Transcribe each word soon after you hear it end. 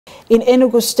In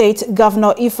Enugu State,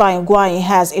 Governor Inaugurates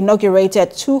has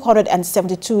inaugurated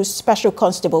 272 special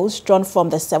constables drawn from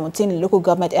the 17 local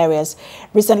government areas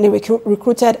recently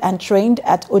recruited and trained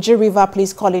at Oji River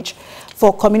Police College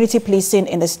for community policing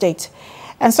in the state.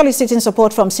 And soliciting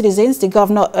support from citizens, the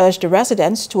governor urged the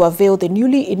residents to avail the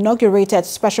newly inaugurated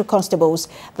special constables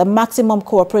the maximum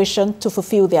cooperation to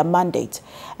fulfill their mandate.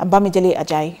 And Bamidele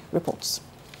Ajayi reports.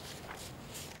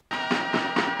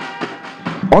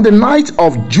 On the night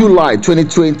of July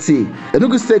 2020, the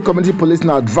Enugu State Community Policing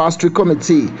Advisory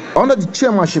Committee, under the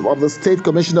chairmanship of the State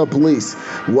Commissioner of Police,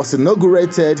 was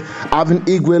inaugurated, having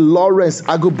Igwe Lawrence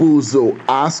Agubuzo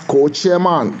as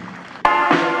co-chairman.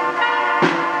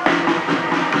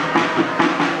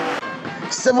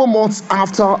 7 months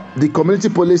after the Community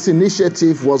Police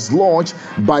Initiative was launched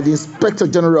by the Inspector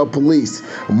General of Police,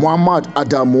 Muhammad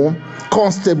Adamu,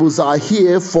 constables are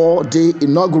here for the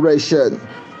inauguration.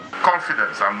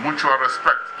 Confidence and mutual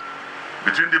respect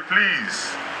between the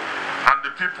police and the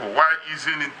people while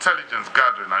easing intelligence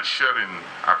gathering and sharing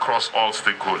across all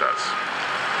stakeholders.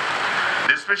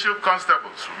 The special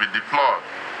constables will be deployed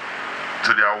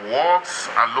to their wards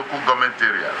and local government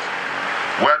areas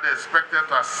where they are expected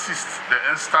to assist the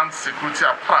instant security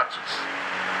apparatus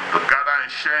to gather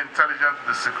and share intelligence with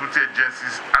the security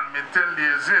agencies and maintain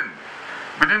liaison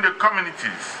between the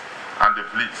communities and the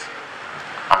police.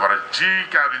 Our G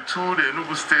can retool the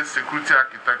Enugu State security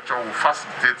architecture will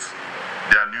facilitate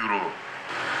their new role.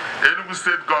 The Enugu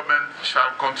State government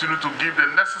shall continue to give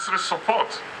the necessary support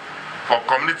for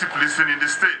community policing in the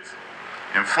state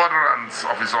in furtherance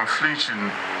of its unflinching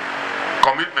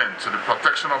commitment to the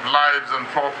protection of lives and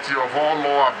property of all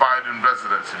law-abiding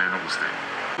residents in Enugu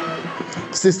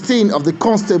State. 16 of the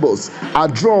constables are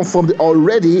drawn from the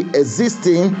already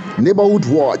existing Neighborhood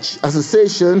Watch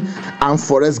Association and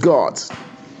Forest Guards.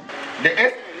 The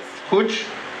essence which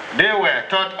they were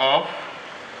taught of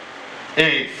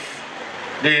is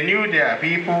they knew their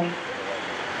people.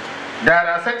 There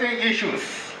are certain issues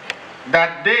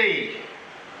that they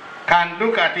can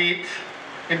look at it.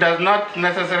 It does not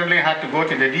necessarily have to go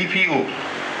to the DPO.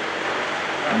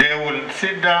 They will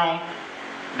sit down,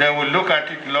 they will look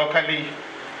at it locally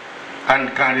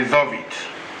and can resolve it.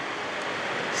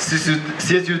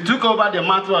 Since you took over the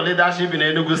mantle of leadership in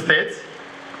Enugu State,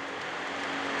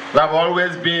 we have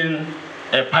always been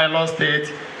a pilot state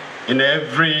in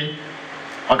every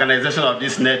organization of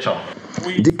this nature.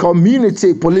 The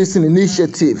Community Policing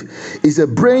Initiative is a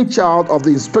brainchild of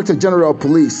the Inspector General of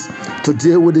Police to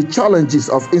deal with the challenges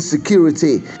of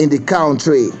insecurity in the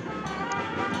country.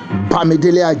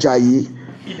 Bamidele Ajayi,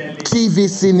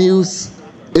 TVC News,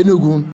 Enugu.